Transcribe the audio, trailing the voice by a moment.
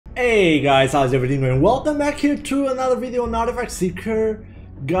Hey guys, how's everything going? Welcome back here to another video on Artifact Seeker.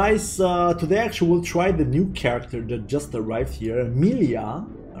 Guys, today actually we'll try the new character that just arrived here, Amelia,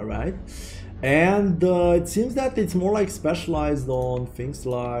 alright? And it seems that it's more like specialized on things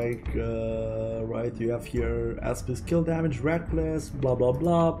like, right, you have here SP skill damage, reckless, blah blah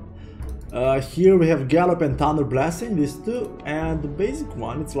blah. Here we have Gallop and Thunder Blasting, these two, and the basic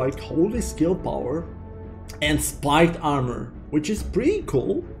one, it's like Holy Skill Power and Spiked Armor, which is pretty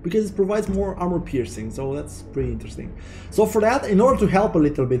cool because it provides more armor piercing, so that's pretty interesting. So for that, in order to help a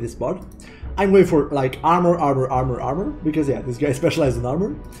little bit this part, I'm going for like armor, because yeah, this guy specializes in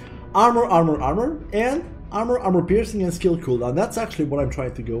armor, and armor piercing and skill cooldown. That's actually what I'm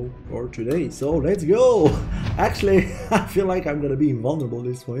trying to go for today, so let's go. Actually, I feel like I'm gonna be invulnerable at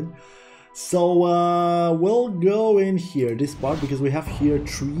this point. So we'll go in here, this part, because we have here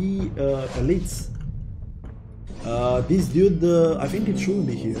 3 elites. This dude, I think it shouldn't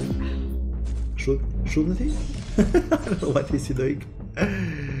be here. Shouldn't he? I don't know what is he doing.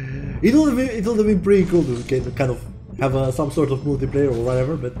 It would have been pretty cool to kind of have some sort of multiplayer or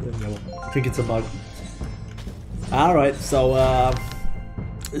whatever, but I think it's a bug. Alright, so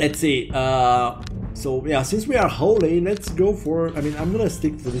let's see. So yeah, since we are holy, let's go for, I mean, I'm gonna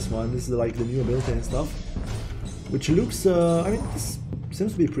stick to this one. This is like the new ability and stuff, which looks, I mean, this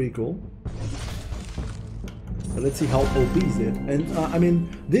seems to be pretty cool. Let's see how OP is it. And I mean,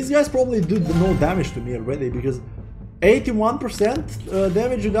 these guys probably do no damage to me already, because 81%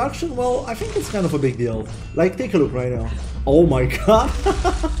 damage reduction, well, I think it's kind of a big deal. Like, take a look right now. Oh my god.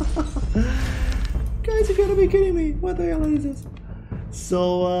 Guys, you gotta be kidding me. What the hell is this?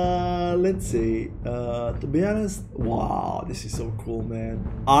 So, let's see. To be honest, wow, this is so cool, man.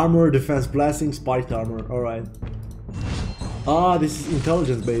 Armor, defense, blasting, spiked armor. Alright. Ah, this is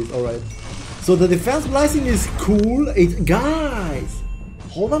intelligence based. Alright. So the defense blasting is cool. Guys,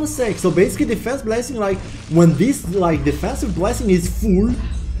 hold on a sec. So basically defense blasting, like when this like defensive blasting is full,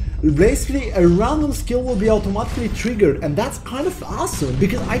 basically a random skill will be automatically triggered, and that's kind of awesome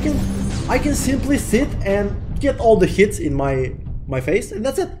because I can simply sit and get all the hits in my face, and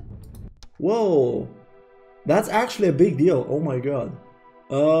that's it. Whoa, that's actually a big deal. Oh my god.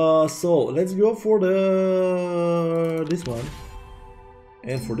 So let's go for this one,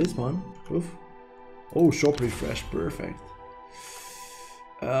 and for this one. Oof. Oh, shop refresh, perfect.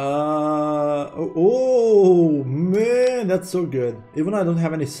 Oh man, that's so good. Even though I don't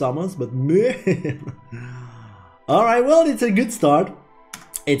have any summons, but man. Alright, well, it's a good start.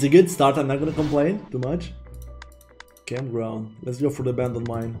 It's a good start, I'm not gonna complain too much. Campground. Let's go for the abandoned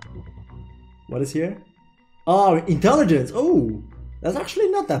mine. What is here? Oh, intelligence. Oh, that's actually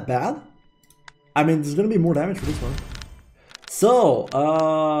not that bad. I mean, there's gonna be more damage for this one. So,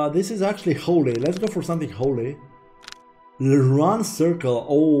 this is actually holy. Let's go for something holy. Run circle.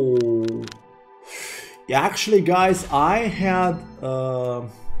 Oh, yeah. Actually, guys, I had on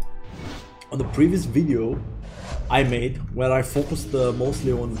the previous video I made where I focused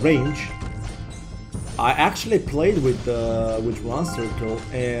mostly on range. I actually played with run circle,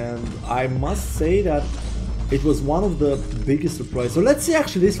 and I must say that it was one of the biggest surprises. So let's see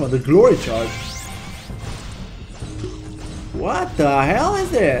actually this one, the glory charge. What the hell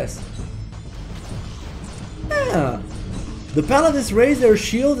is this? Yeah. The paladins raise their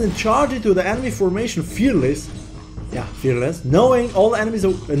shield and charge into the enemy formation fearless. Yeah, fearless. Knowing all the enemies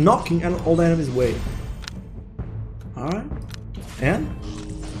are knocking and all the enemies away. Alright. And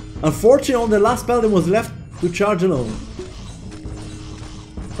unfortunately, the last paladin was left to charge alone.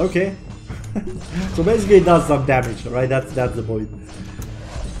 Okay. So basically it does some damage, right? That's the point.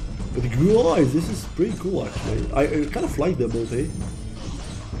 But guys, this is pretty cool actually. I kind of like the ability.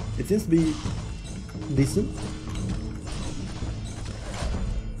 It seems to be decent.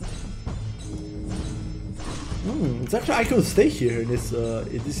 It's actually, I could stay here in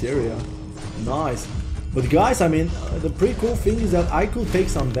this area. Nice. But guys, I mean, the pretty cool thing is that I could take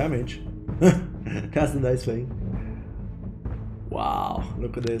some damage. That's the nice thing. Wow,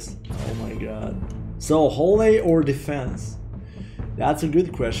 look at this. Oh my god. So, holy or defense? That's a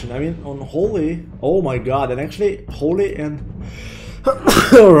good question. I mean, on holy, oh my god, and actually holy and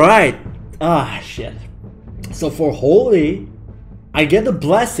alright. Ah, shit. So for holy, I get the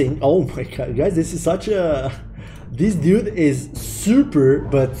blessing. Oh my god, guys, this is such a, this dude is super,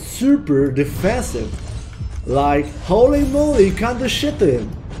 but super defensive. Like, holy moly, you can't do shit to him.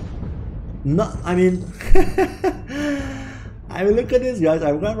 No, I mean, I mean, look at this, guys.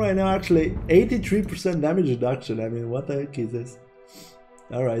 I've got right now actually 83% damage reduction. I mean, what the heck is this?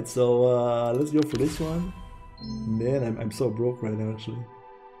 Alright, so let's go for this one. Man, I'm so broke right now actually.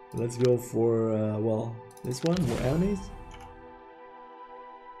 Let's go for, well, this one, more enemies.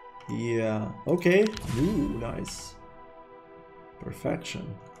 Yeah, okay. Ooh, nice.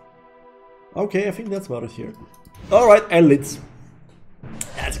 Perfection. Okay, I think that's about it here. Alright, elites.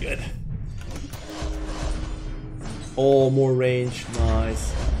 That's good. Oh, more range.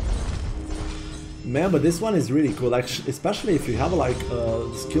 Nice. Man, but this one is really cool, actually, especially if you have like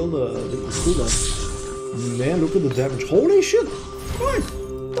skilled cooldown. Man, look at the damage. Holy shit! Christ!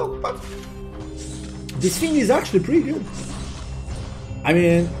 This thing is actually pretty good. I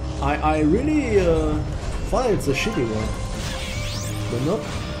mean, I really thought it's a shitty one. But nope.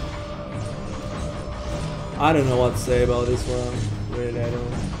 I don't know what to say about this one. Really, I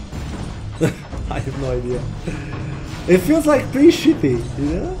don't. I have no idea. It feels like pretty shitty, you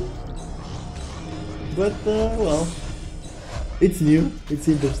know? But, well. It's new. It's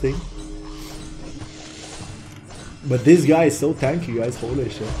interesting. But this guy is so tanky, guys. Holy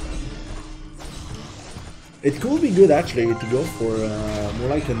shit. It could be good actually to go for more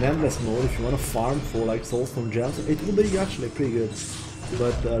like an endless mode if you want to farm for like soulstone gems. It will be actually pretty good.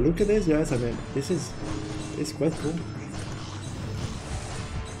 But look at this, guys. I mean, this is quite cool.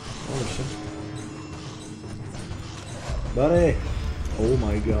 Holy shit. But hey, oh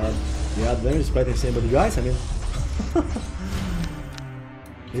my god. Yeah, that is quite insane. But guys, I mean,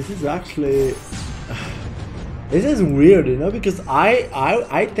 this is actually this is weird, you know, because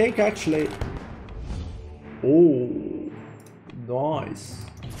I think actually. Oh, nice,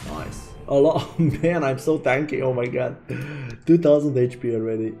 nice. A lot, man. I'm so tanky. Oh my god, 2000 HP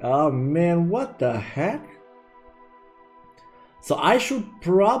already. Oh man, what the heck? So I should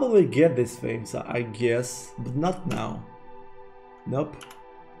probably get this thing. So I guess, but not now. Nope.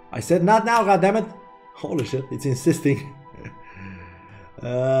 I said not now. God damn it! Holy shit, it's insisting.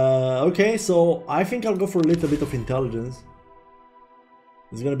 Okay, so I think I'll go for a little bit of intelligence.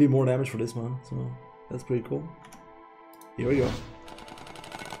 There's gonna be more damage for this one, so. That's pretty cool. Here we go.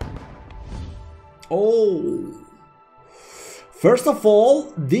 Oh! First of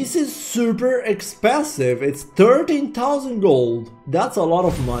all, this is super expensive. It's 13,000 gold. That's a lot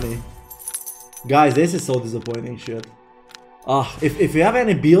of money. Guys, this is so disappointing shit. If you have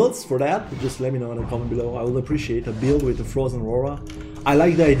any builds for that, just let me know in the comment below. I will appreciate a build with the Frozen Aurora. I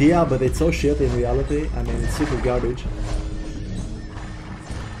like the idea, but it's so shit in reality. I mean, it's super garbage.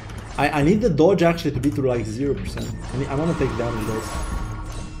 I need the dodge actually to be to like 0%. I want to take damage, guys.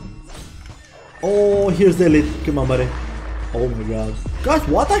 Oh, here's the elite. Come on, buddy. Oh my god. Guys,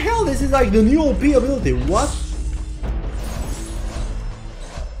 what the hell? This is like the new OP ability. What?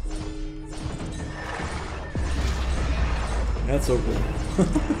 That's so cool.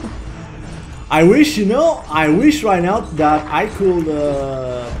 I wish, you know, I wish right now that I could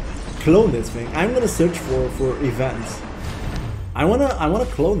clone this thing. I'm gonna search for events. I wanna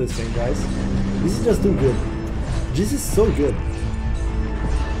clone this thing, guys. This is just too good. This is so good.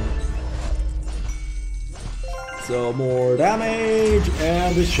 So more damage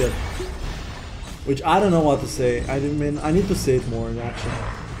and this shit. Which I don't know what to say. I mean, I need to say it more in action.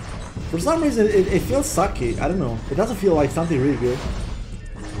 For some reason it feels sucky. I don't know. It doesn't feel like something really good.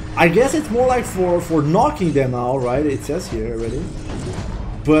 I guess it's more like for knocking them out, right? It says here already.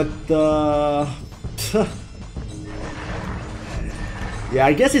 But yeah,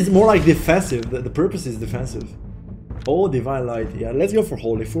 I guess it's more like defensive. The purpose is defensive. Oh, Divine Light. Yeah, let's go for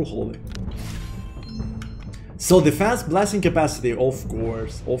Holy, full Holy. So defense, blessing capacity, of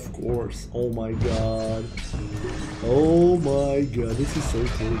course, of course. Oh my god. Oh my god, this is so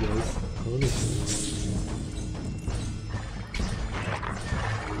cool, guys. Honestly.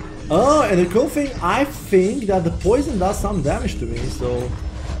 Oh, and the cool thing, I think that the poison does some damage to me, so...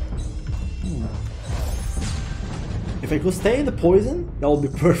 If I could stay in the poison, that would be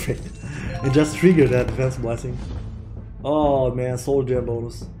perfect. And just trigger that defense blessing. Oh man, soul gem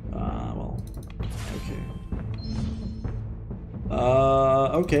bonus. Well. Okay.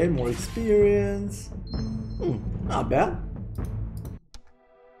 Okay, more experience. Not bad.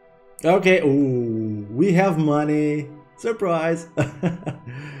 Okay, ooh, we have money. Surprise!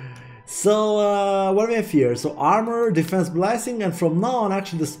 So, what do we have here? So, armor, defense blessing, and from now on,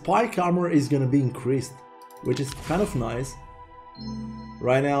 actually, the spike armor is gonna be increased. Which is kind of nice.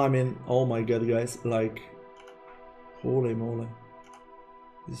 Right now, I mean, oh my god, guys, like, holy moly.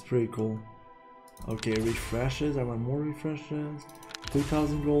 This is pretty cool. Okay, refreshes, I want more refreshes.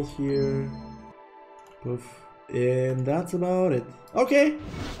 2,000 gold here. Poof. And that's about it. Okay,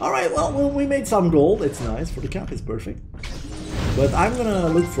 alright, well, we made some gold, it's nice. For the cap, it's perfect. But I'm gonna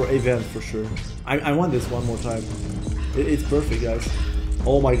look for event for sure. I want this one more time. It's perfect, guys.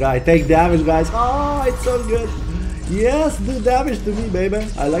 Oh my god, take damage, guys. Oh, it's so good. Yes, do damage to me, baby.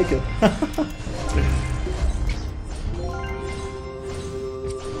 I like it.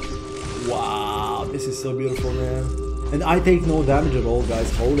 Wow, this is so beautiful, man. And I take no damage at all,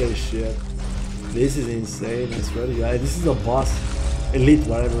 guys. Holy shit. This is insane, I swear to God. This is a boss. Elite,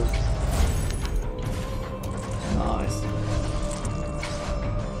 whatever. Nice.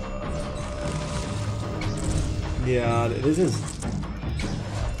 Yeah, this is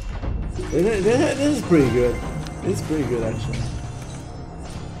pretty good. This is pretty good, actually.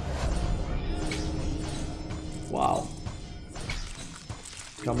 Wow.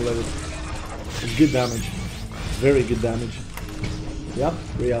 Can't believe it. It's good damage. Very good damage. Yep,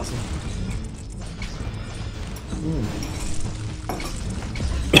 pretty awesome.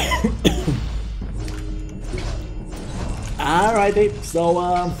 Alrighty,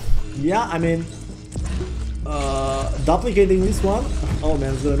 so yeah, I mean, duplicating this one, oh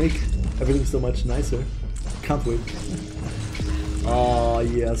man, it's gonna make everything so much nicer. Can't wait. Oh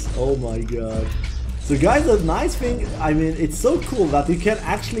yes, oh my god. So guys, the nice thing, I mean, it's so cool that you can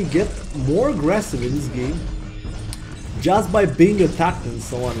actually get more aggressive in this game just by being attacked and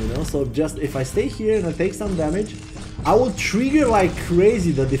so on, you know. So just if I stay here and I take some damage, I will trigger like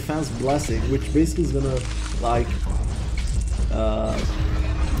crazy the defense blessing, which basically is gonna like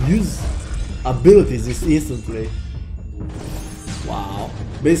use abilities instantly. Wow.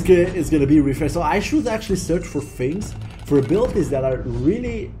 Basically it's gonna be refreshed. So I should actually search for things, for abilities that are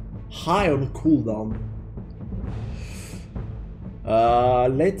really high on cooldown.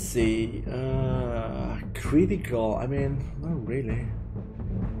 Let's see. Critical, I mean, not really.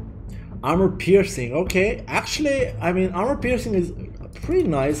 Armor piercing, okay. Actually, I mean, armor piercing is a pretty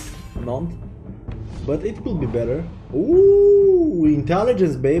nice amount, but it could be better. Ooh,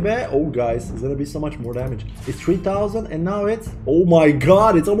 intelligence, baby. Oh, guys, it's gonna be so much more damage. It's 3000, and now it's, oh my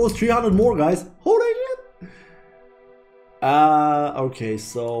god, it's almost 300 more, guys. Holy shit. Okay,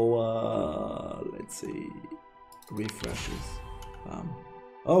 so let's see. Refreshes.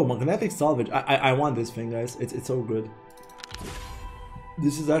 Oh, magnetic salvage. I want this thing, guys. It's so good.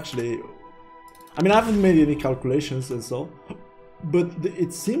 This is actually, I mean, I haven't made any calculations and so, but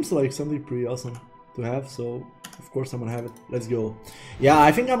it seems like something pretty awesome to have, so of course I'm gonna have it. Let's go. Yeah,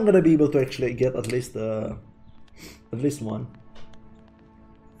 I think I'm gonna be able to actually get at least one.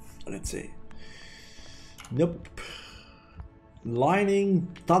 Let's see. Nope. Lining,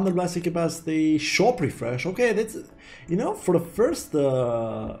 thunder blasting capacity, shop refresh. Okay, that's, you know, for the first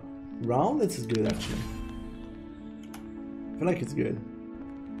round, this is good actually. I feel like it's good.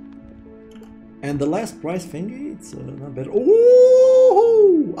 And the last price thingy, it's not bad.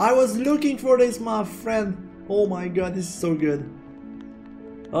 Oh, I was looking for this, my friend. Oh my god, this is so good.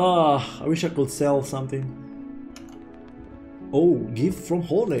 Ah, I wish I could sell something. Oh, gift from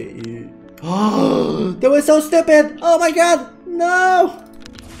Holy. Oh, that was so stupid. Oh my god, no.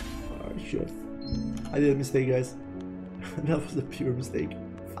 Oh shit, I did a mistake, guys. That was a pure mistake.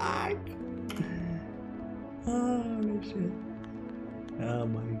 Fuck. Oh shit. Oh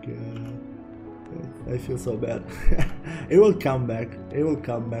my god. I feel so bad. It will come back. It will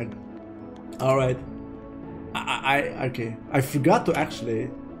come back. All right. Okay. I forgot to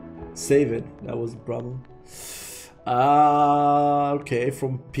actually save it. That was the problem. Okay.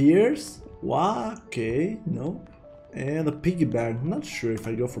 From Pierce. What? Okay. No. And a piggy bank. I'm not sure if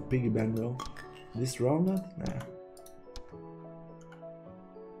I go for piggy bank though. This round, not? Nah.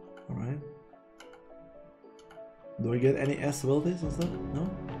 All right. Do I get any S abilities and stuff? No.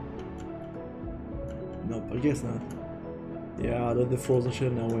 Nope, I guess not. Yeah, the frozen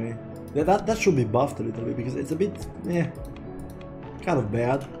shit, no way. That should be buffed a little bit because it's a bit, kind of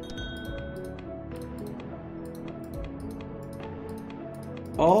bad.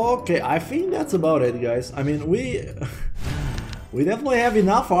 Okay, I think that's about it, guys. I mean, we definitely have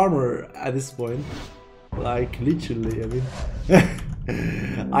enough armor at this point. Like, literally, I mean.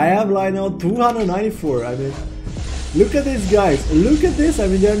 I have like now 294, I mean. Look at these guys, look at this, I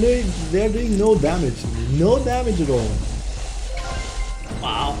mean they're doing no damage at all.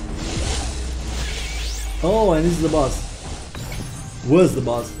 Wow. Oh, and this is the boss. Was the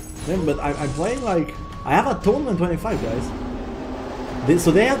boss. Man, but I'm playing like, I have Atonement 25, guys.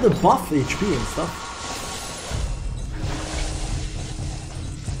 So they have the buff HP and stuff.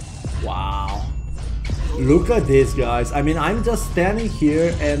 Wow. Look at this, guys, I mean I'm just standing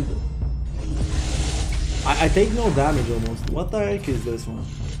here and I take no damage almost. What the heck is this one?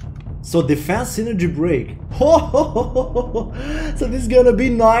 So defense synergy break. So this is gonna be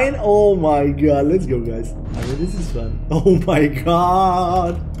 9. Oh my god, let's go, guys. I mean, this is fun. Oh my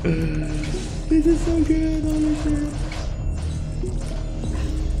god, this is so good. Holy shit.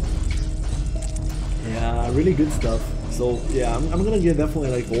 Yeah, really good stuff. So yeah, I'm gonna get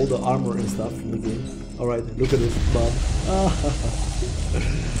definitely like all the armor and stuff from the game. All right, look at this, Bob.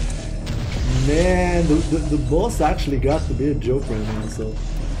 Man, the boss actually got to be a joke right now, so...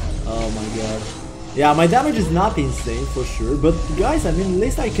 Oh my god. Yeah, my damage is not insane for sure, but guys, I mean, at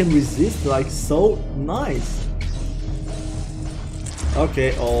least I can resist, like, so nice.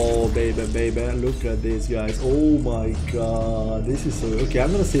 Okay, oh baby, look at this, guys. Oh my god, this is so... Okay,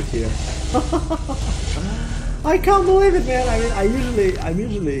 I'm gonna sit here. I can't believe it, man. I mean, I'm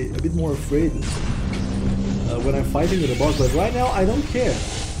usually a bit more afraid when I'm fighting with a boss, but right now I don't care.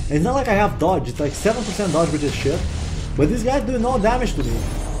 And it's not like I have dodge, it's like 7% dodge, which is shit. But this guy do no damage to me.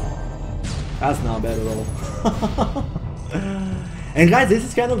 That's not bad at all. And guys, this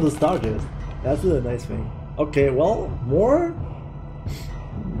is kind of the start, guys. That's the nice thing. Okay, well, more?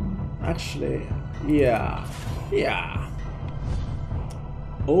 Actually, yeah.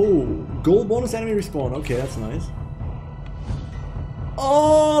 Oh, gold bonus enemy respawn. Okay, that's nice.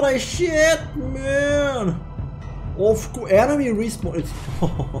 Oh, the shit, man. Of course, enemy respawn.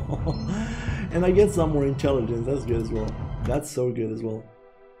 And I get some more intelligence. That's good as well. That's so good as well.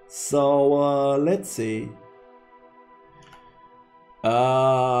 So let's see.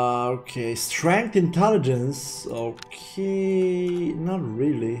 Okay, strength, intelligence. Okay, not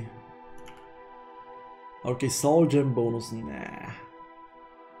really. Okay, soul gem bonus. Nah.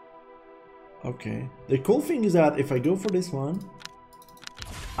 Okay. The cool thing is that if I go for this one,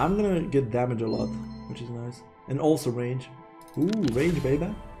 I'm gonna get damage a lot, which is nice. And also range. Ooh, range,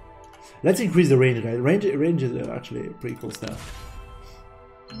 baby. Let's increase the range, guys. Range is actually pretty cool stuff.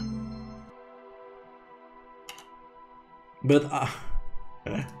 But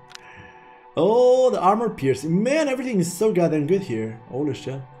oh, the armor piercing. Man, everything is so goddamn good here. Holy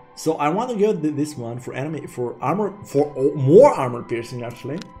shit. So I want to go this one for enemy, for armor, for more armor piercing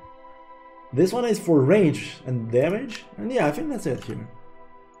actually. This one is for range and damage, and yeah, I think that's it here.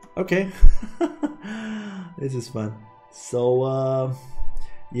 Okay. This is fun. So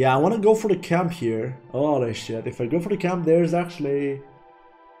yeah, I want to go for the camp here. Holy shit, if I go for the camp, there's actually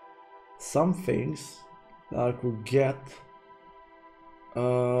some things that I could get.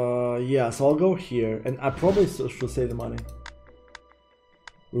 Yeah, so I'll go here, and I probably should save the money.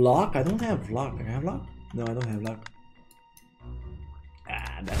 Lock? I don't have lock. Do I have lock? No, I don't have lock.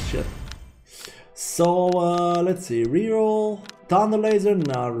 Ah, that shit. So let's see. Reroll. Thunder laser?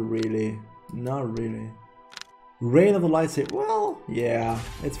 Not really. Not really. Rain of the lightsaber. Well, yeah,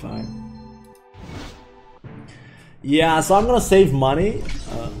 it's fine. Yeah, so I'm gonna save money.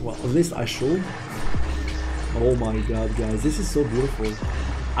 Well, at least I should. Oh my god, guys, this is so beautiful.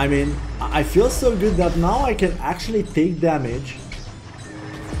 I mean, I feel so good that now I can actually take damage,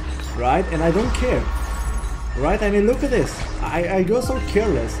 right? And I don't care, right? I mean, look at this. I go so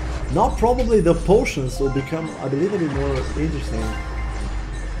careless. Now probably the potions will become, I believe, a bit more interesting.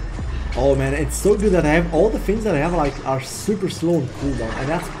 Oh man, it's so good that I have all the things that I have like are super slow and cooldown, and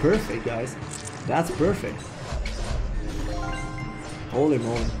that's perfect, guys. That's perfect. Holy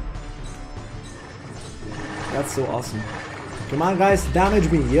moly. That's so awesome. Come on, guys, damage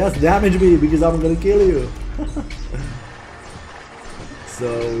me. Yes, damage me, because I'm gonna kill you.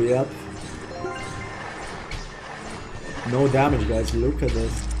 So, yep. No damage, guys. Look at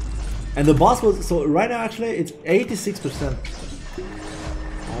this. And the boss was... So, right now, actually, it's 86%.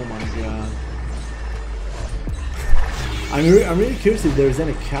 Oh my god. I'm really curious if there's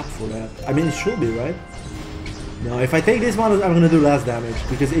any cap for that. I mean, it should be, right? No, if I take this one, I'm gonna do less damage.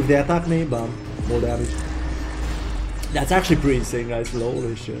 Because if they attack me, bam, more damage. That's actually pretty insane, guys.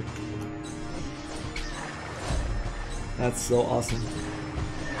 Holy shit. That's so awesome.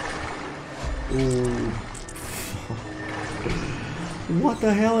 Ooh. What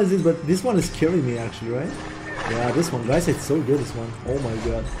the hell is this? But this one is killing me actually, right? Yeah, this one, guys, it's so good, this one. Oh my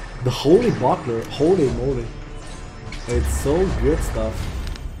god. The holy buckler. Holy moly. It's so good stuff.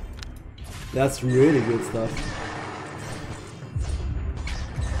 That's really good stuff.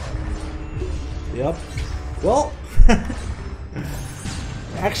 Yep. Well,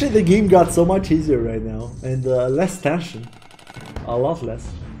 actually the game got so much easier right now, and less tension, a lot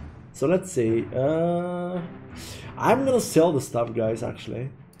less. So let's see, I'm gonna sell the stuff, guys,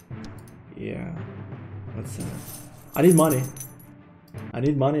 actually. Yeah, let's I need money. I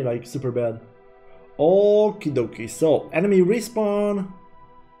need money like super bad. Okie dokie. So enemy respawn.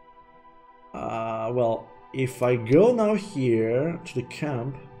 Well, if I go now here to the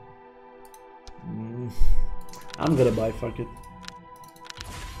camp, I'm gonna buy, fuck it.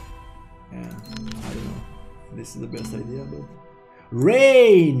 Yeah, I don't know. This is the best idea, but...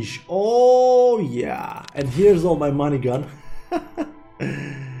 Range! Oh, yeah. And here's all my money gone.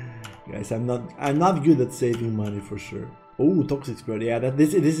 Guys, I'm not good at saving money for sure. Oh, toxic spread. Yeah,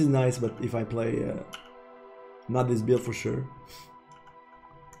 this is nice, but if I play not this build for sure.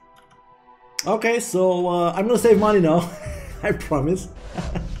 Okay, so I'm gonna save money now. I promise.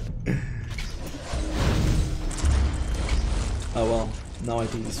 Oh well, now I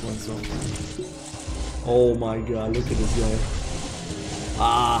think this one's so. Oh my god, look at this guy.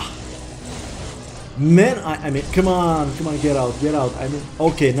 Ah. Man, I mean, come on, get out. I mean,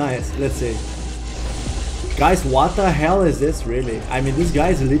 okay, nice, let's see. Guys, what the hell is this really? I mean, this guy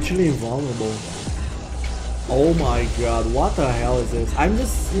is literally invulnerable. Oh my god, what the hell is this? I'm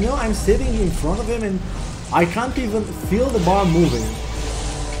just, you know, I'm sitting in front of him and I can't even feel the bar moving.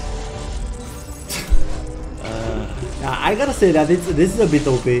 I gotta say that this is a bit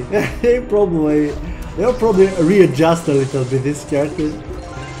OP. They'll probably readjust a little bit this character.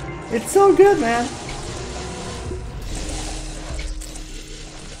 It's so good, man.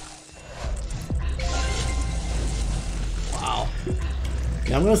 Wow.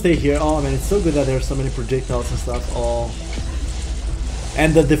 Yeah, I'm gonna stay here. Oh man, it's so good that there's so many projectiles and stuff. Oh.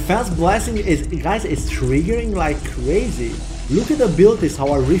 And the defense blessing is, guys, is triggering like crazy. Look at the abilities, how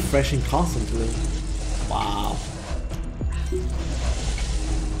are refreshing constantly. Wow.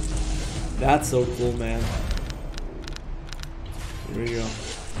 That's so cool, man. Here we go.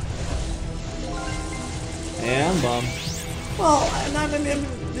 And bomb. Well, I mean,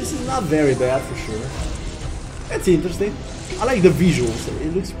 this is not very bad for sure. It's interesting. I like the visuals.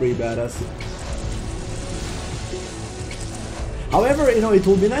 It looks pretty badass. However, you know, it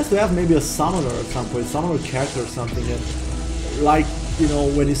would be nice to have maybe a summoner at some point, summoner character or something. And like, you know,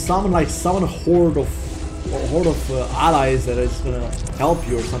 when you summon a horde of allies that is gonna help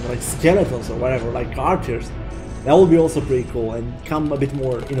you or something, like skeletons or whatever, like archers. That would be also pretty cool and come a bit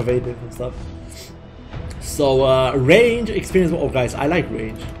more innovative and stuff. So range, experience. Oh guys, I like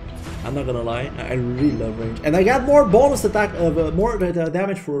range. I'm not gonna lie, I really love range. And I got more bonus attack, more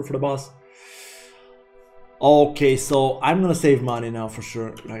damage for the boss. Okay, so I'm gonna save money now for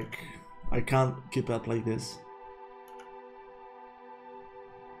sure. Like, I can't keep up like this.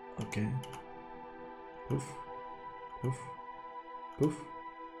 Okay. Poof, poof, poof,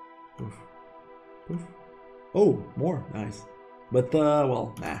 poof, poof. Oh, more, nice. But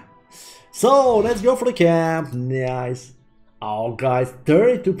well, nah. So let's go for the camp. Nice. Oh, guys,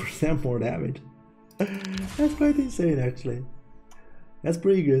 32% more damage. That's quite insane, actually. That's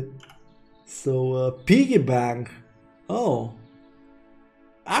pretty good. So piggy bank. Oh,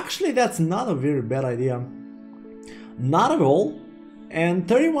 actually, that's not a very bad idea. Not at all. And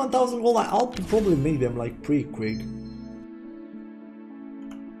 31,000 gold, I'll probably make them like pretty quick.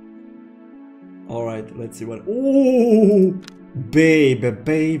 Alright, let's see what. Ooh, baby.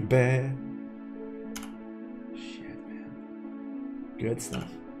 Shit, man. Good stuff.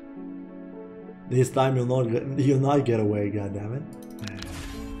 This time you'll not get away, goddammit.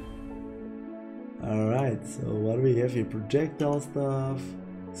 Alright, so what do we have here? Projectile stuff.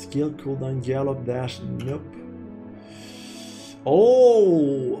 Skill cooldown, gallop, dash, nope.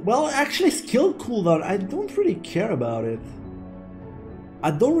 Oh, well, actually, skill cooldown, I don't really care about it.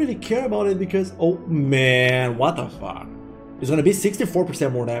 Because, oh man, what the fuck? It's gonna be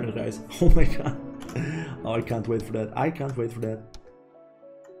 64% more damage, guys. Oh my god. Oh, I can't wait for that.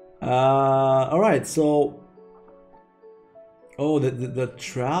 Alright, so... Oh, the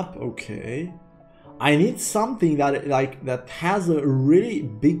trap, okay. I need something that has a really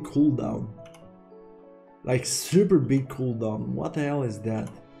big cooldown. Like super big cooldown. What the hell is that?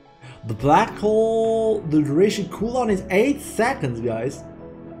 The black hole, the duration cooldown is 8 seconds, guys.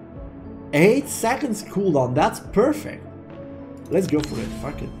 8 seconds cooldown, that's perfect. Let's go for it,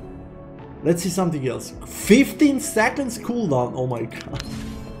 fuck it. Let's see something else. 15 seconds cooldown, oh my god.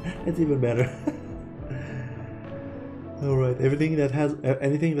 That's even better. Alright, anything that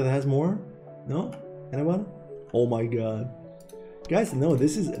has more? No? Anyone? Oh my god. Guys, no,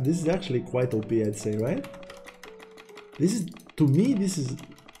 this is actually quite OP, I'd say, right? To me, this is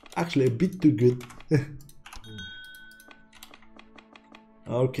actually a bit too good.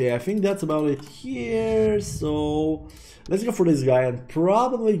 Okay, I think that's about it here. So let's go for this guy and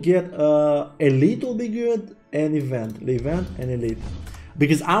probably get elite will be good, and event and elite,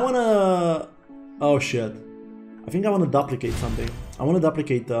 because I wanna. Oh shit! I think I wanna duplicate something. I wanna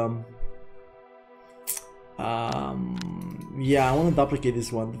duplicate yeah, I want to duplicate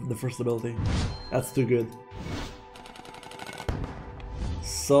this one, the first ability. That's too good.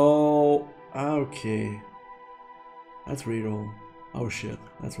 So, okay. Let's reroll. Oh shit,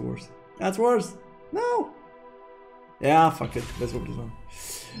 that's worse. That's worse! No! Yeah, fuck it, let's go for this one.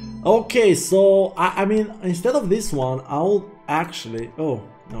 Okay, so, I mean, instead of this one, I'll actually... Oh,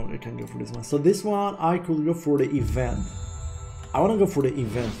 no, I can't go for this one. So this one, I could go for the event. I want to go for the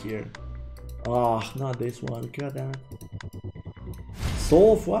event here. Oh, not this one, god damn it.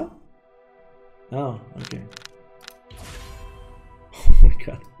 Soul of what? Oh, okay. Oh my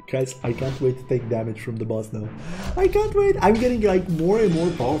god. Guys, I can't wait to take damage from the boss now. I can't wait. I'm getting like more and more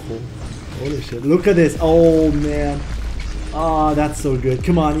powerful. Holy shit. Look at this. Oh man. Oh, that's so good.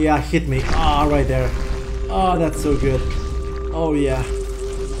 Come on. Yeah, hit me. Ah, right there. Oh, that's so good. Oh yeah.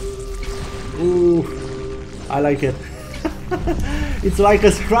 Ooh. I like it. It's like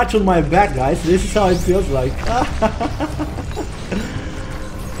a scratch on my back, guys. This is how it feels like.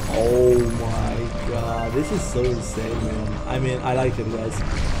 Oh my god. This is so insane, man. I mean, I like it, guys.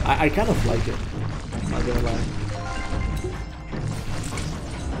 I kind of like it. I'm not gonna lie.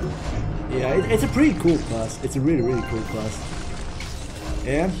 Yeah, it's a pretty cool class. It's a really, really cool class.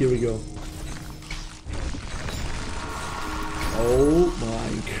 And here we go. Oh my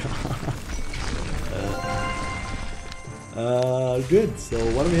god. Good. So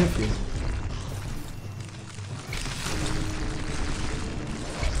what do we have here?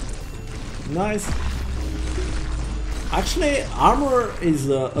 Nice. Actually, armor is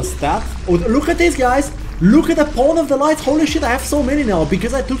a stat. Oh, look at this, guys! Look at the Pawn of the Lights. Holy shit, I have so many now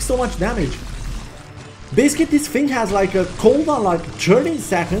because I took so much damage. Basically, this thing has like a cooldown like 30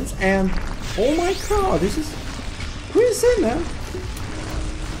 seconds, and oh my god, this is pretty insane, man.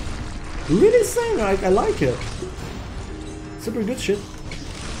 Really insane. I like it. Super good shit.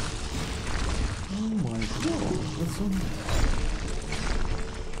 Oh my god, that's so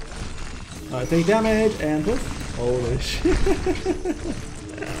nice. Take damage and poof. Holy shit.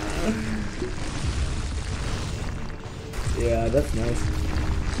 Yeah, that's nice.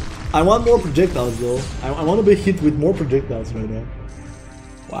 I want more projectiles though. I want to be hit with more projectiles right now.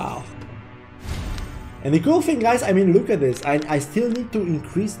 Wow. And the cool thing, guys, I mean, look at this. I still need to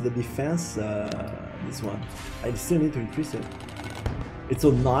increase the defense, this one. I still need to increase it. It's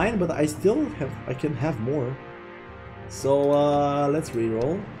on 9, but I can have more. So, let's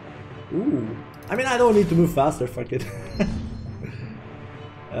reroll. Ooh. I mean, I don't need to move faster, fuck it.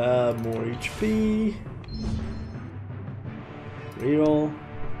 More HP. Reroll.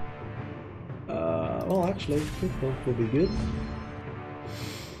 Well, actually, critical will be good.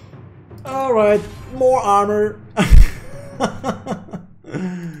 Alright, more armor.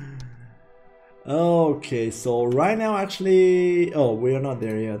 Okay, so right now actually... Oh, we are not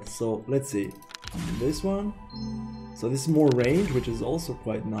there yet, so let's see. This one. So this is more range, which is also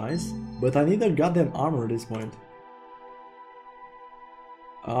quite nice. But I need a goddamn armor at this point.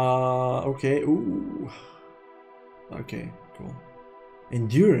 Okay, ooh. Okay, cool.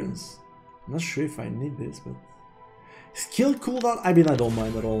 Endurance. I'm not sure if I need this, but... Skill cooldown? I mean, I don't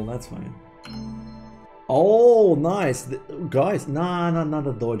mind at all, that's fine. Oh, nice. Guys, nah, not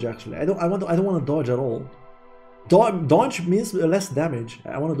a dodge actually. I don't want to dodge at all. Dodge means less damage.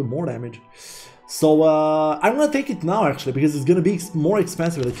 I want to do more damage. So, I'm gonna take it now actually, because it's gonna be more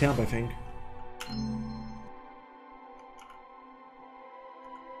expensive at the camp, I think.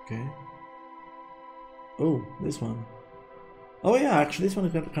 Okay. Oh, this one. Oh yeah, actually this one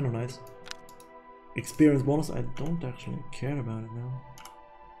is kind of nice. Experience bonus, I don't actually care about it now.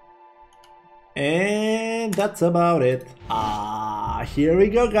 And that's about it. Ah, here we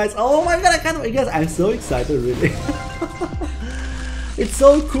go, guys. Oh my god, I can't wait, guys. I'm so excited, really. It's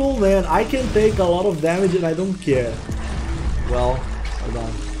so cool, man. I can take a lot of damage and I don't care. Well, hold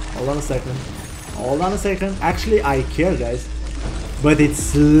on. Hold on a second. Hold on a second. Actually, I care, guys. But it's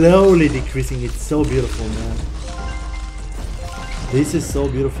slowly decreasing. It's so beautiful, man. This is so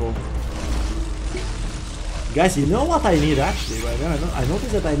beautiful. Guys, you know what I need actually right now? I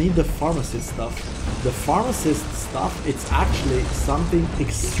noticed that I need the pharmacist stuff. The pharmacist stuff, it's actually something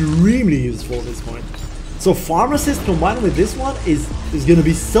extremely useful at this point. So pharmacist combined with this one is gonna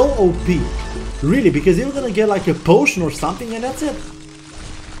be so OP. Really, because you're gonna get like a potion or something and that's it.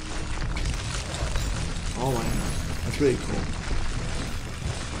 Oh my god, that's really cool.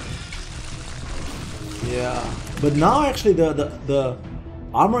 Yeah, but now actually the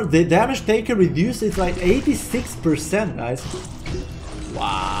armor, the damage taken reduced, it's like 86%, guys.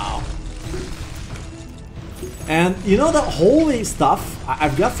 Wow. And you know the holy stuff,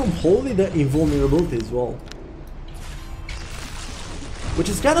 I've got from holy the invulnerability as well. Which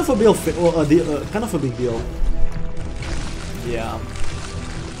is kind of a big deal. Yeah.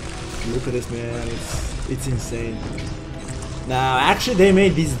 Look at this, man, it's insane. Now, actually they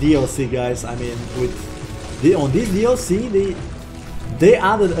made this DLC, guys. I mean, on this DLC, they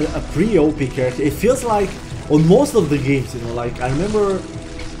added a pretty OP character. It feels like on most of the games, you know, like I remember,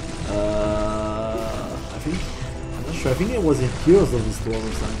 I'm not sure, I think it was in Heroes of the Storm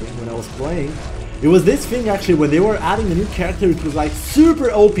or something when I was playing. It was this thing actually when they were adding a new character, it was like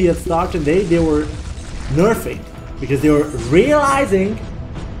super OP at start and they were nerfing because they were realizing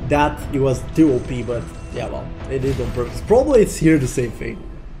that it was too OP, but yeah, well, it did on purpose. Probably it's here the same thing.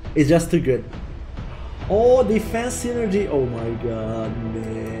 It's just too good. Oh, defense synergy. Oh my god,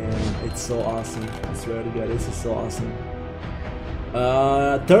 man. It's so awesome. I swear to god, this is so awesome.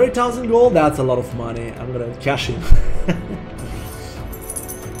 30,000 gold, that's a lot of money. I'm gonna cash in.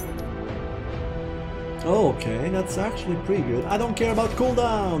 Okay, that's actually pretty good. I don't care about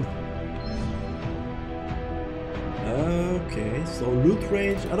cooldown. Okay, so loot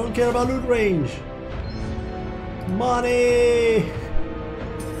range. I don't care about loot range. Money.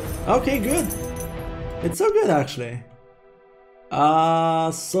 Okay, good. It's so good actually.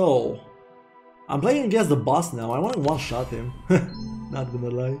 So I'm playing against the boss now. I want to one-shot him. Not gonna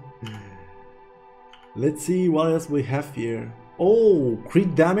lie. Let's see what else we have here. Oh,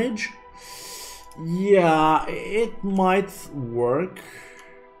 crit damage. Yeah, it might work.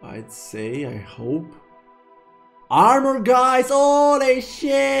 I'd say. I hope. Armor, guys! Holy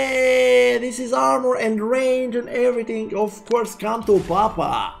shit! This is armor and range and everything. Of course, come to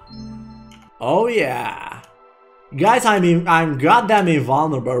Papa. Oh yeah, guys! I'm goddamn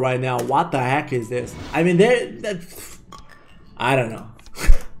invulnerable right now. What the heck is this? I mean, I don't know.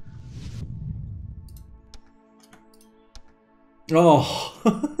 Oh.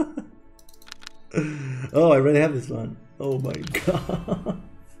 Oh, I already have this one. Oh my god.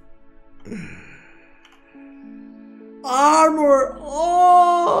 Armor!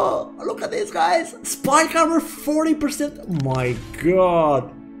 Oh! Look at this, guys! Spike armor 40%! My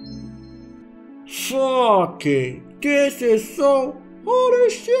god! Shocking! This is so... Holy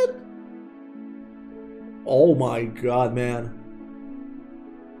shit! Oh my god, man.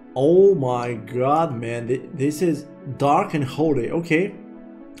 Oh my god, man. This is dark and holy. Okay.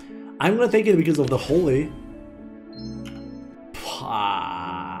 I'm gonna take it because of the holy.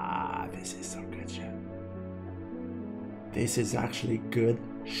 This is so good shit. This is actually good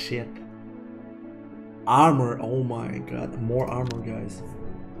shit. Armor, oh my god, more armor, guys.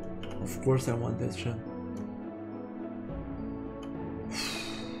 Of course I want this shit.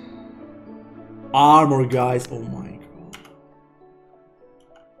 Armor, guys, oh my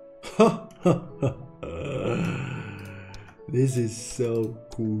god. This is so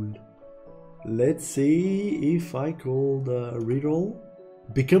cool. Let's see if I call the reroll.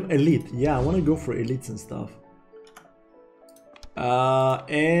 Become elite. Yeah, I want to go for elites and stuff.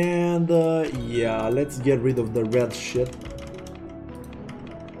 Yeah, let's get rid of the red shit.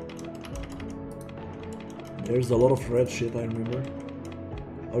 There's a lot of red shit, I remember.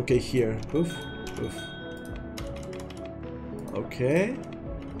 Okay, here. Poof, poof. Okay.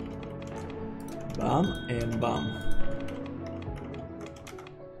 Bam and bam.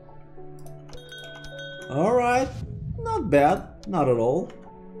 Alright, not bad, not at all.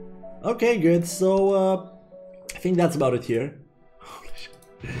 Okay, good, so I think that's about it here. Holy shit.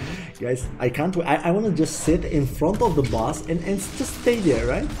 Guys, I can't wait. I want to just sit in front of the boss and just stay there,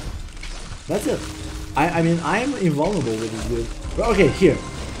 right? That's it. I mean, I'm invulnerable with this dude. Okay, here.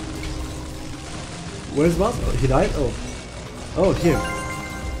 Where's the boss? Oh, he died? Oh. Oh, here.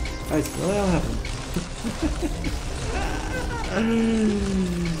 Guys, what the hell happened?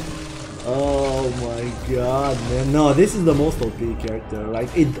 Oh my god, man. No, this is the most OP character. Like,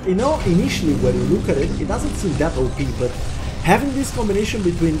 you know, initially when you look at it, it doesn't seem that OP, but having this combination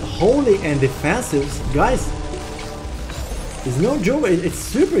between holy and defensives, guys, is no joke. It's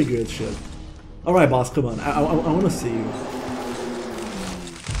super good shit. Alright, boss, come on. I want to see you.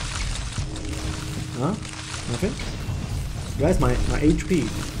 Huh? Nothing? Guys, my HP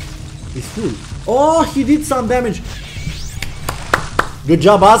is full. Oh, he did some damage. Good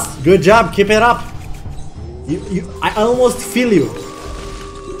job, boss. Good job. Keep it up. I almost feel you.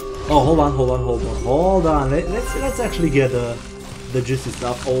 Oh, hold on. Let's actually get the juicy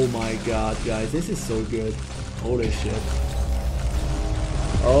stuff. Oh my god, guys, this is so good. Holy shit.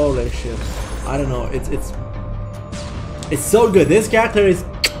 Holy shit. I don't know. It's so good. This character is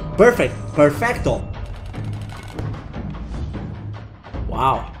perfect. Perfecto.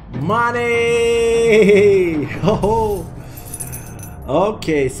 Wow. Money. Oh.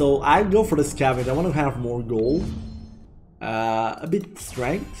 Okay, so I'll go for the scavenge. I want to have more gold. A bit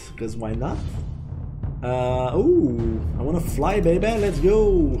strength, because why not? Ooh, I want to fly, baby. Let's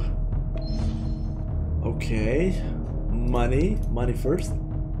go. Okay, money first.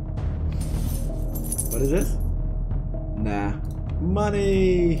 What is this? Nah,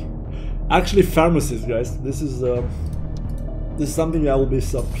 money. Actually, pharmacist, guys. This is something that will be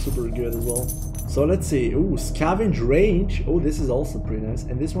super good as well. So let's see. Ooh, scavenge range. Oh, this is also pretty nice.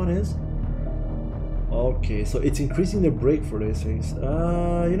 And this one is? Okay, so it's increasing the break for these things.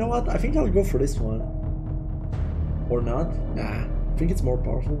 You know what? I think I'll go for this one. Or not? Nah. I think it's more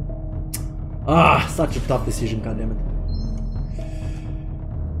powerful. Ah, such a tough decision, goddammit.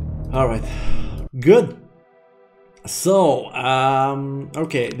 Alright. Good. So,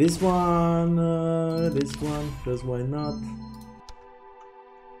 okay, this one, because why not?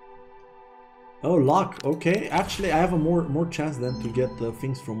 Oh, luck. Okay, actually, I have a more chance then to get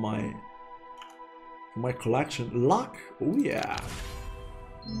things from my collection. Luck. Oh yeah.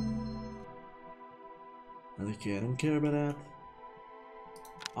 Okay, I don't care about that.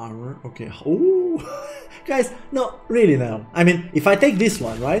 Armor. Okay. Oh, guys, no, really now. I mean, if I take this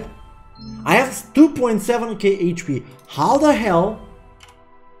one, right? I have 2.7k HP. How the hell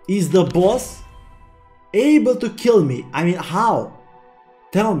is the boss able to kill me? I mean, how?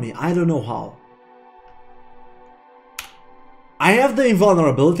 Tell me. I don't know how. I have the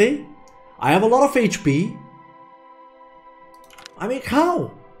invulnerability. I have a lot of HP. I mean,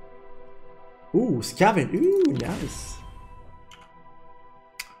 how? Ooh, scavenge. Ooh, nice.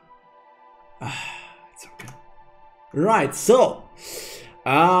 It's okay. Right, so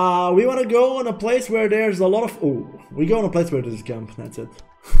we want to go on a place where there's a lot of. Oh, we go on a place where there's a camp. That's it.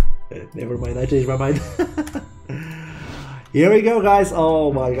 Never mind. I changed my mind. Here we go, guys.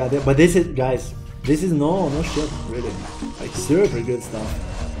 Oh my god! But this is, guys. This is no shit. Really, like super good stuff.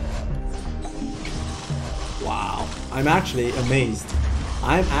 Wow, I'm actually amazed.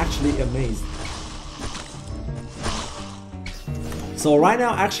 I'm actually amazed. So right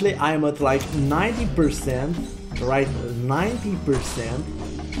now, actually, I'm at like 90%, right? 90%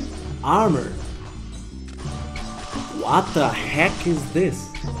 armor. What the heck is this?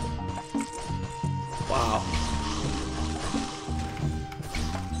 Wow.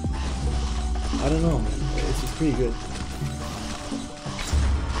 I don't know. This is pretty good.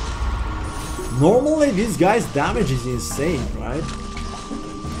 Normally, this guy's damage is insane, right?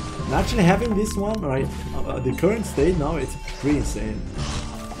 And actually having this one, right? The current state now, it's pretty insane.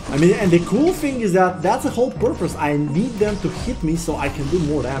 I mean, and the cool thing is that that's the whole purpose. I need them to hit me so I can do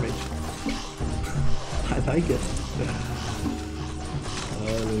more damage. I like it.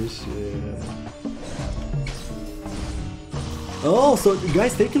 Holy shit. Oh, so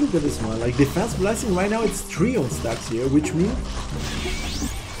guys, take a look at this one. Like defense blessing right now, it's 3 on stacks here, which means.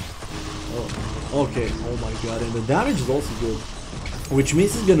 Oh, okay. Oh my god, and the damage is also good. Which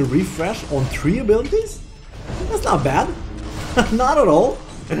means it's gonna refresh on 3 abilities? That's not bad. Not at all.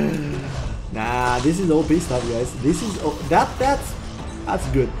 Nah, this is OP stuff, guys. This is that's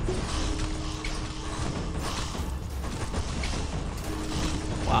good.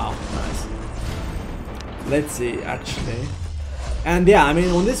 Wow, nice. Let's see, actually. And yeah, I mean,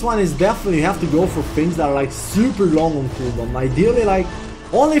 on this one is definitely you have to go for things that are like super long on cooldown. Ideally, like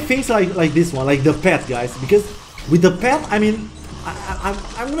only things like this one, like the pet, guys. Because with the pet, I mean,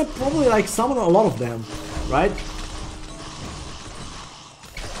 I'm gonna probably like summon a lot of them, right?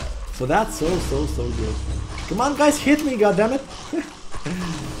 So that's so good. Come on, guys, hit me, goddammit!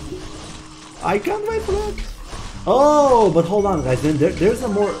 I can't wait for that. Oh, but hold on, guys. Then there's a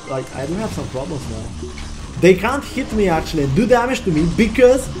more like I do have some problems now. They can't hit me actually and do damage to me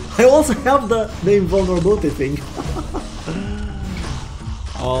because I also have the invulnerability thing.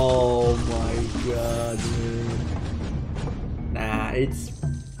 Oh my god, man. Nah, it's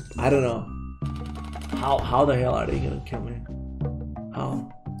I don't know. How the hell are they gonna kill me?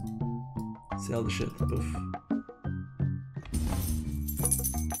 How? Sell the shit. Poof.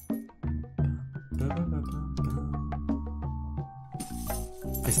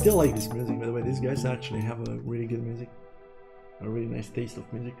 I still like this music, by the way. These guys actually have a really good music, a really nice taste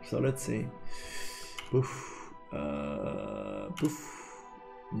of music. So let's see. Poof. Poof.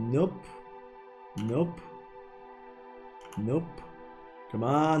 Nope. Nope. Nope. Come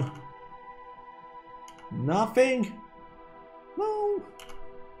on. Nothing. No.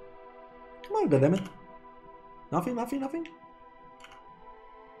 Come on, goddammit. Nothing, nothing, nothing.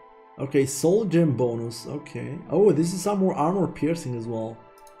 Okay, soul gem bonus. Okay. Oh, this is some more armor piercing as well.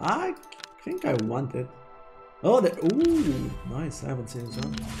 I think I want it. Oh, ooh, nice. I haven't seen this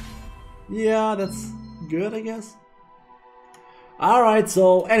one. Yeah, that's good, I guess. Alright,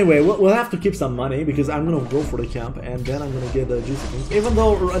 so anyway, we'll have to keep some money because I'm gonna go for the camp and then I'm gonna get the juicy things. Even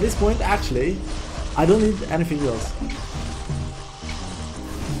though at this point, actually, I don't need anything else.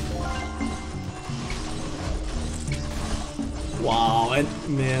 Wow, and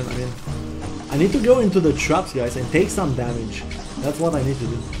man, I mean, I need to go into the traps, guys, and take some damage. That's what I need to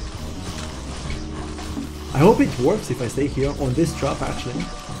do. I hope it works if I stay here on this trap, actually.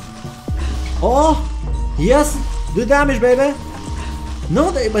 Oh, yes, do damage, baby.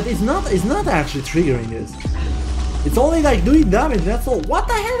 No, but it's not actually triggering this. It's only like doing damage, that's all. What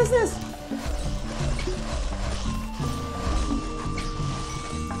the hell is this?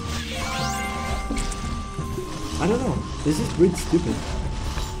 I don't know. This is pretty stupid.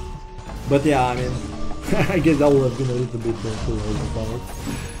 But yeah, I mean, I guess that would have been a little bit too overpowered.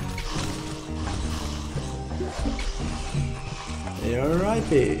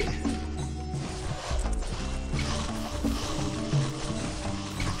 Alrighty.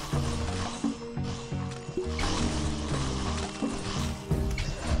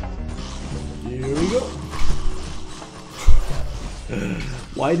 Here we go.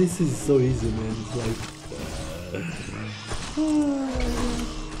 Why this is so easy, man? It's like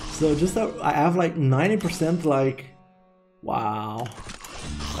so just I have like 90% like wow.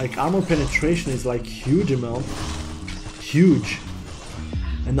 Like armor penetration is like huge amount. Huge.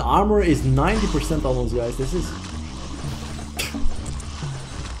 And the armor is 90% almost, guys. This is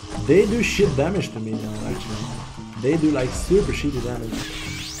they do shit damage to me now, actually. They do like super shitty damage.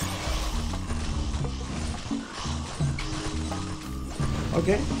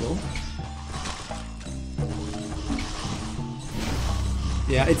 Okay, cool.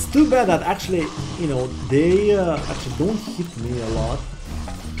 Yeah, it's too bad that actually, you know, they actually don't hit me a lot.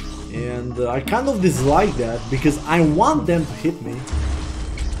 And I kind of dislike that because I want them to hit me.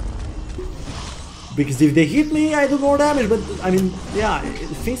 Because if they hit me, I do more damage, but I mean, yeah,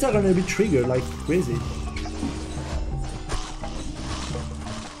 things are gonna be triggered like crazy.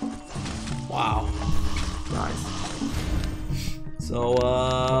 Wow. Nice. So,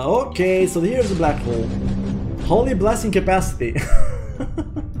 okay, so here's the black hole. Holy blessing capacity.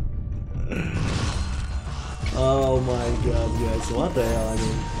 Oh my god, guys, what the hell, I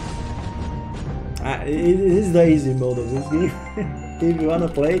mean. It is the easy mode of this game. If you wanna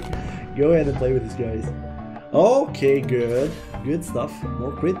play, go ahead and play with these guys. Okay, good. Good stuff.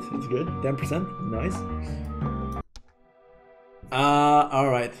 More crit, it's good. 10%, nice.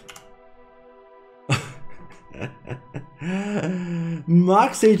 Alright.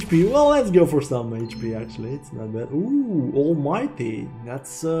 Max HP. Well, let's go for some HP actually. It's not bad. Ooh, Almighty. That's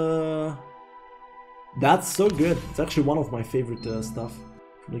so good. It's actually one of my favorite stuff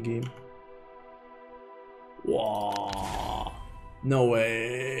for the game. Wow. No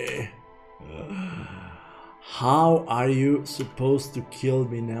way. How are you supposed to kill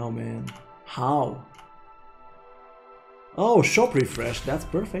me now, man? How? Oh, shop refresh. That's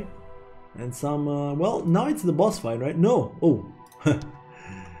perfect. And some, well, now it's the boss fight, right? No! Oh!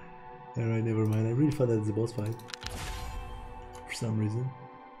 Alright, never mind. I really thought that it's the boss fight. For some reason.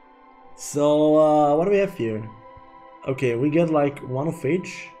 So, what do we have here? Okay, we get like 1 of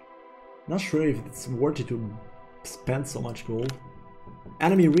each. Not sure if it's worth it to spend so much gold.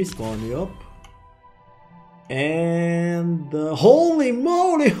 Enemy respawn, yup. And, holy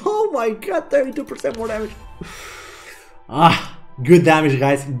moly! Oh my god, 32% more damage! Ah! Good damage,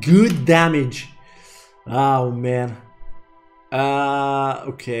 guys. Good damage. Oh man.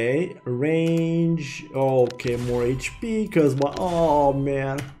 Okay. Range. Okay, more HP. Cause my. Oh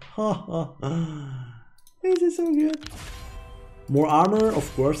man. This is so good. More armor, of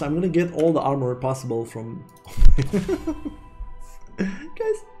course. I'm gonna get all the armor possible from.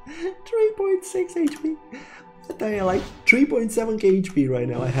 Guys, 3.6 HP. What the hell? Like 3.7k HP right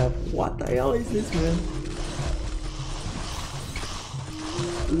now. I have. What the hell is this, man?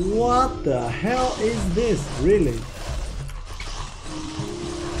 What the hell is this, really?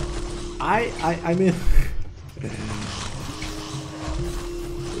 I mean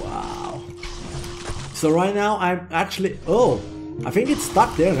wow. So right now I'm actually, oh, I think it's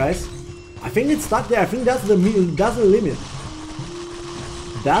stuck there, guys. I think it's stuck there. I think that's the limit.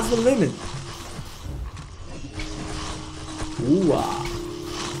 That's the limit. Ooh,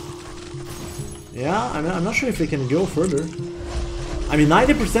 yeah, I'm not sure if they can go further. I mean,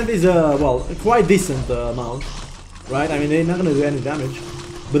 90% is a, well, a quite decent amount, right? I mean, they're not gonna do any damage.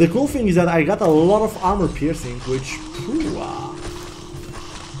 But the cool thing is that I got a lot of armor piercing, which,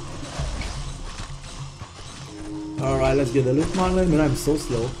 alright, let's get the loot magnet. Man, I'm so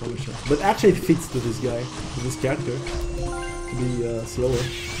slow, holy shit. But actually it fits to this guy, to this character, to be slower.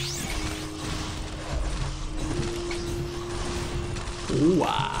 Ooh,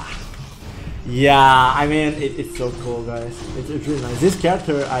 yeah, I mean, it's so cool, guys. It's really nice. This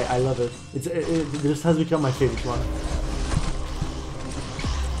character, I love it. It just has become my favorite one.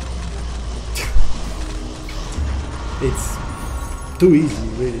 It's too easy,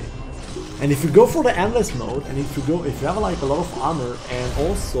 really. And if you go for the endless mode, and if you have like a lot of armor and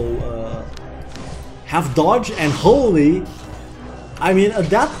also have dodge and holy, I mean, at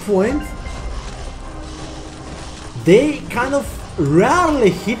that point, they kind of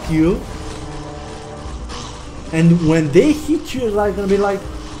rarely hit you. And when they hit you, it's like gonna be like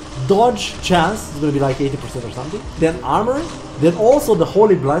dodge chance, it's gonna be like 80% or something. Then armor, then also the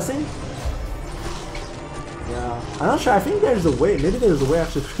holy blessing. Yeah. I'm not sure, I think there's a way, maybe there's a way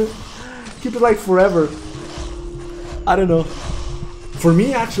actually to keep it like forever. I don't know. For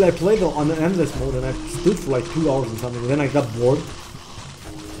me, actually, I played on an endless mode and I stood for like 2 hours or something, and then I got bored.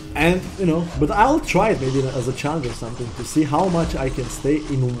 And, you know, but I'll try it maybe as a challenge or something to see how much I can stay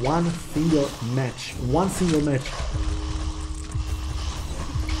in one single match. One single match.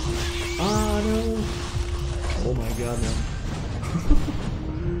 Ah, no. Oh my god, man.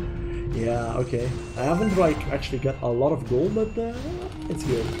 Yeah, okay. I haven't like actually got a lot of gold, but it's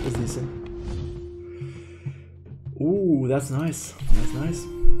good. It's decent. Ooh, that's nice. That's nice.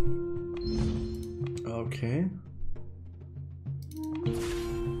 Okay.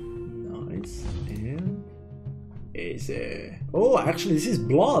 Nice. And easy. Oh, actually, this is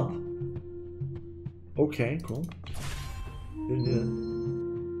blood. Okay, cool. Didn't do that.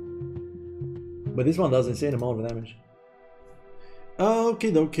 But this one does insane amount of damage.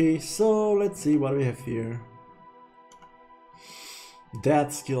 Okay, so let's see what we have here.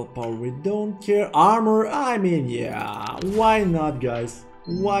 That skill power, we don't care. Armor, I mean, yeah, why not, guys?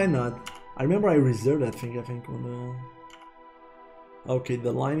 Why not? I remember I reserved that thing, I think, on the... Okay,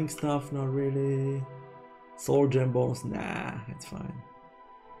 the lining stuff, not really. Soul gem bonus, nah, it's fine.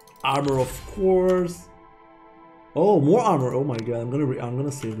 Armor, of course. Oh, more armor. Oh my god, I'm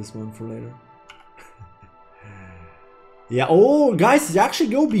gonna save this one for later. Yeah, oh, guys, it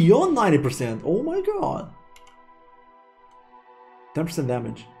actually go beyond 90%. Oh my god. 10%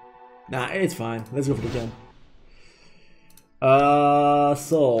 damage. Nah, it's fine. Let's go for the 10.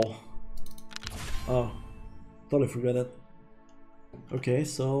 So. Oh, totally forgot that. Okay,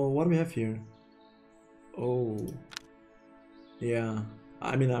 so what do we have here? Oh. Yeah,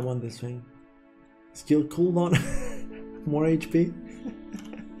 I mean, I want this thing. Skill cooldown. More HP.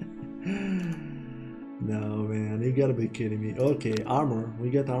 No, man, you gotta be kidding me. Okay, armor. We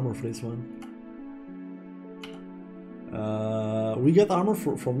get armor for this one. We get armor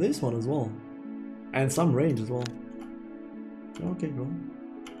from this one as well. And some range as well. Okay, go.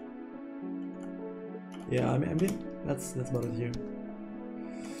 Yeah, I mean that's about it here.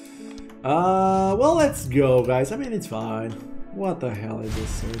 Well, let's go, guys. I mean, it's fine. What the hell is this,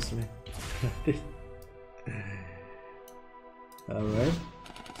 seriously? Alright,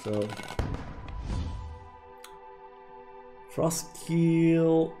 so Frost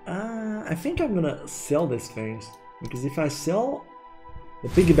Kill. I think I'm gonna sell these things, because if I sell, the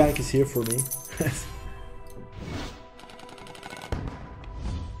piggy bank is here for me.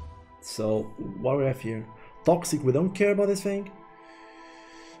 So what do we have here? Toxic, we don't care about this thing.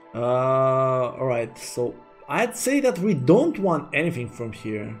 Alright, so I'd say that we don't want anything from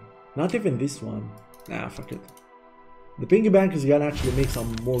here. Not even this one. Nah, fuck it. The piggy bank is gonna actually make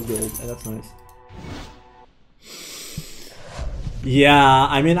some more gold, and that's nice. Yeah,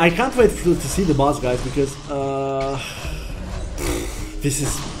 I mean, I can't wait to see the boss, guys, because this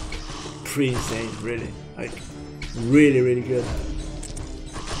is pretty insane, really. Like, really good.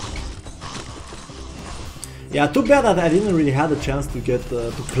 Yeah, too bad that I didn't really have the chance to get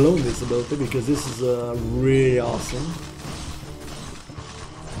to clone this ability, because this is really awesome.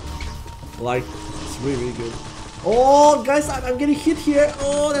 Like, it's really good. Oh, guys, I'm getting hit here.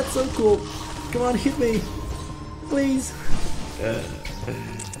 Oh, that's so cool. Come on, hit me, please.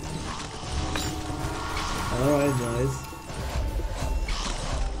 Alright, nice.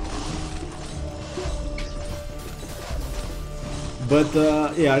 But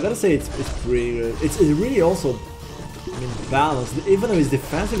yeah, I gotta say it's pretty good. It's really also, I mean, balanced. Even though it's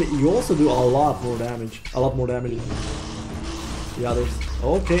defensive, you also do a lot more damage. A lot more damage than the others.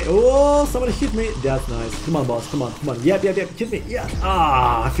 Okay. Oh, somebody hit me. That's nice. Come on, boss. Come on. Yep. Hit me. Yeah.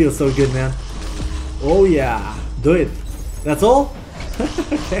 Ah, I feel so good, man. Oh yeah. Do it. That's all?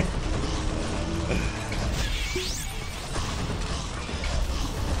 Okay.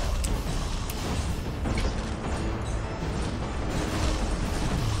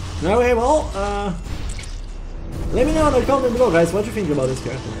 Okay, well, let me know in the comment below, guys, what you think about this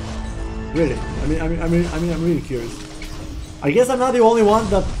character. Really, I'm really curious. I guess I'm not the only one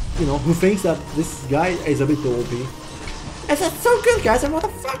that, you know, who thinks that this guy is a bit too OP. And that's so good, guys. And what the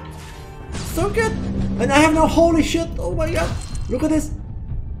fuck? So good. And I have no holy shit. Oh my god. Look at this.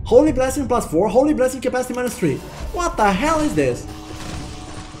 Holy blessing +4. Holy blessing capacity -3. What the hell is this?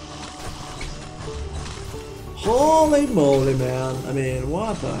 Holy moly, man. I mean,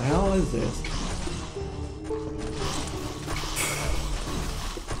 what the hell is this?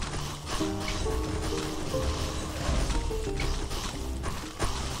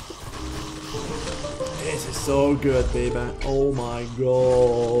 This is so good, baby. Oh my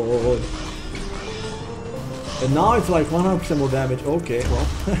god. And now it's like 100% more damage. Okay, well,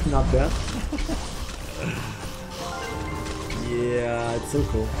 not bad. Yeah, it's so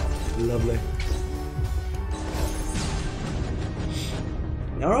cool. Lovely.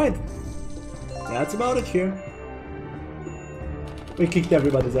 Alright. That's about it here. We kicked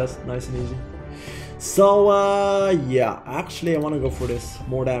everybody's ass. Nice and easy. So, yeah. Actually, I want to go for this.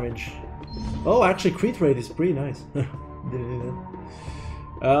 More damage. Oh, actually, crit rate is pretty nice. Didn't need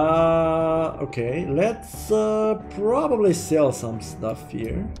that. Okay. Let's probably sell some stuff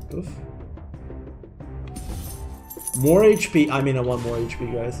here. Oof. More HP. I mean, I want more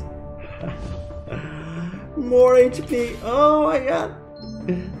HP, guys. More HP. Oh my god.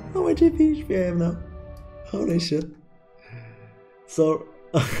 How much HP I have now? Holy shit. So,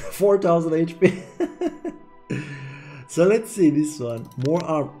 4000 HP. So let's see this one. More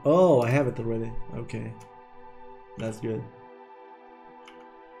arm. Oh, I have it already. Okay. That's good.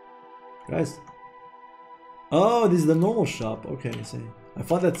 Guys. Oh, this is the normal shop. Okay, I see. I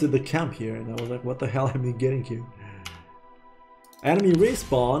thought that's the camp here, and I was like, what the hell am I getting here? Enemy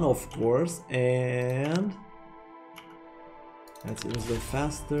respawn, of course, and let's go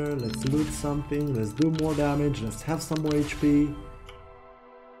faster. Let's loot something. Let's do more damage. Let's have some more HP.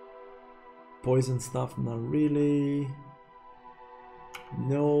 Poison stuff, not really.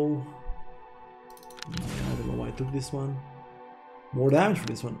 No. I don't know why I took this one. More damage for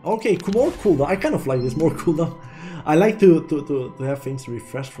this one. Okay, more cooldown. I kind of like this, more cooldown. I like to have things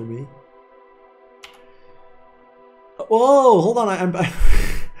refreshed for me. Whoa, hold on,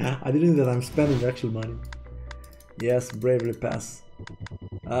 I didn't know that I'm spending actual money. Yes, bravely pass.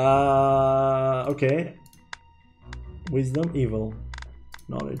 Okay. Wisdom, evil,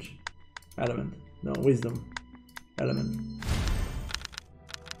 knowledge, element. No, wisdom, element.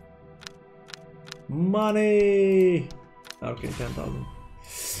 Money. Okay, 10,000.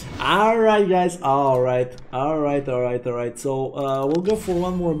 Alright guys, alright. So we'll go for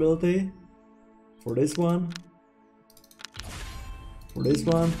one more ability. For this one. For this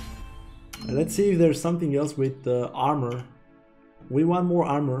one. And let's see if there's something else with armor. We want more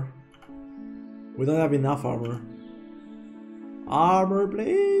armor. We don't have enough armor. Armor,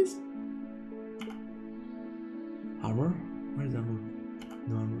 please. Armor? Where is armor?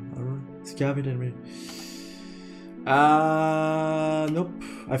 No armor. Scavenge enemy. Nope.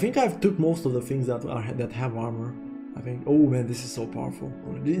 I think I've took most of the things that have armor. I think. Oh man, this is so powerful.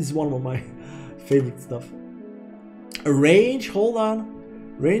 This is one of my favorite stuff. A range. Hold on.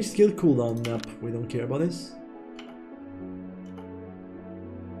 Range skill cooldown. Nope. We don't care about this.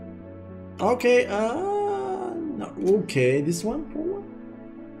 Okay. No, okay. This one.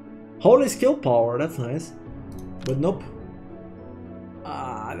 Holy skill power. That's nice. But nope.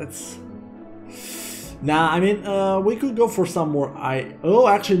 That's. Nah, I mean, we could go for some more. Oh,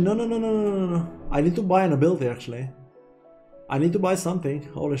 actually, no. I need to buy an ability, actually. I need to buy something.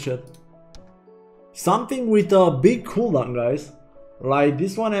 Holy shit. Something with a big cooldown, guys. Like,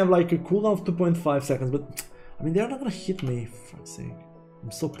 this one I have like a cooldown of 2.5 seconds, but I mean, they're not gonna hit me, for fuck's sake.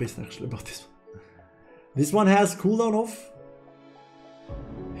 I'm so pissed, actually, about this one. This one has cooldown of...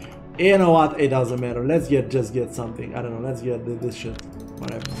 You know what? It doesn't matter. Let's just get something. I don't know. Let's get this shit.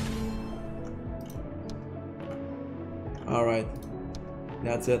 Whatever. Alright,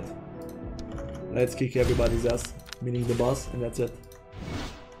 that's it. Let's kick everybody's ass, meaning the boss, and that's it.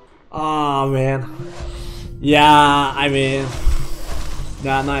 Oh man. Yeah, I mean,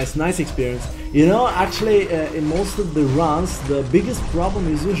 yeah, nice experience. You know, actually, in most of the runs, the biggest problem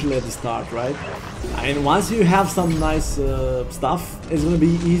is usually at the start, right? I mean, once you have some nice stuff, it's gonna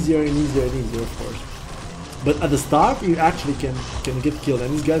be easier and easier and easier, of course. But at the start, you actually can get killed,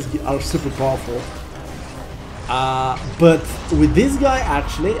 and these guys are super powerful. But with this guy,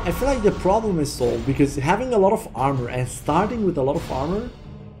 actually, I feel like the problem is solved, because having a lot of armor and starting with a lot of armor,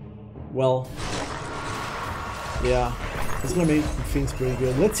 well, yeah, it's gonna make things pretty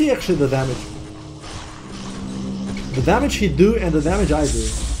good. Let's see actually the damage. The damage he do and the damage I do.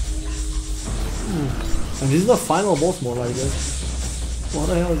 And this is the final boss more like this. What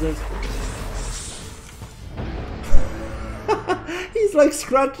the hell is this? He's like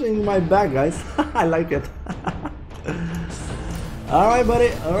scratching my back, guys. I like it. Alright,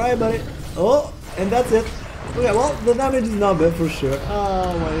 buddy. Alright, buddy. Oh, and that's it. Okay, well, the damage is not bad for sure.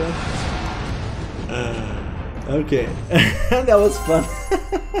 Oh my god. Okay. That was fun.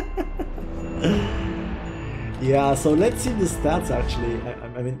 Yeah, so let's see the stats actually.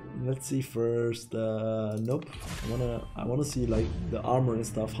 I mean, let's see first. Nope. I wanna see like the armor and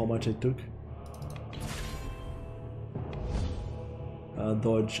stuff, how much I took.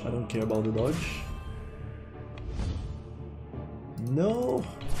 Dodge. I don't care about the dodge. No.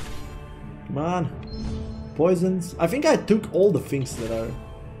 Come on. Poisons. I think I took all the things that are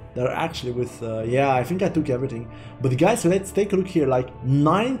They're actually with, yeah, I think I took everything. But guys, let's take a look here, like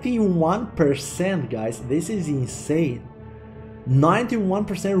 91%, guys, this is insane.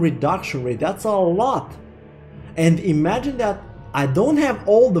 91% reduction rate, that's a lot. And imagine that I don't have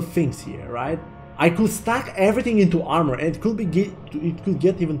all the things here, right? I could stack everything into armor and it could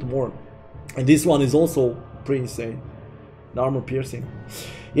get even more. And this one is also pretty insane. The armor piercing.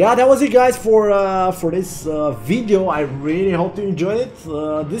 Yeah, that was it, guys, for this video. I really hope you enjoyed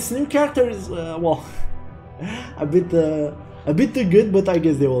it. This new character is well, a bit too good, but I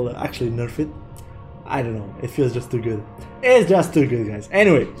guess they will actually nerf it. I don't know, it feels just too good. It's just too good, guys.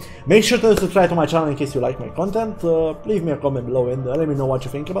 Anyway, make sure to subscribe to my channel in case you like my content. Leave me a comment below and let me know what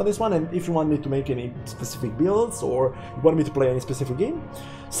you think about this one, and if you want me to make any specific builds or you want me to play any specific game.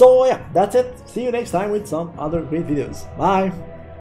 So yeah, that's it. See you next time with some other great videos. Bye!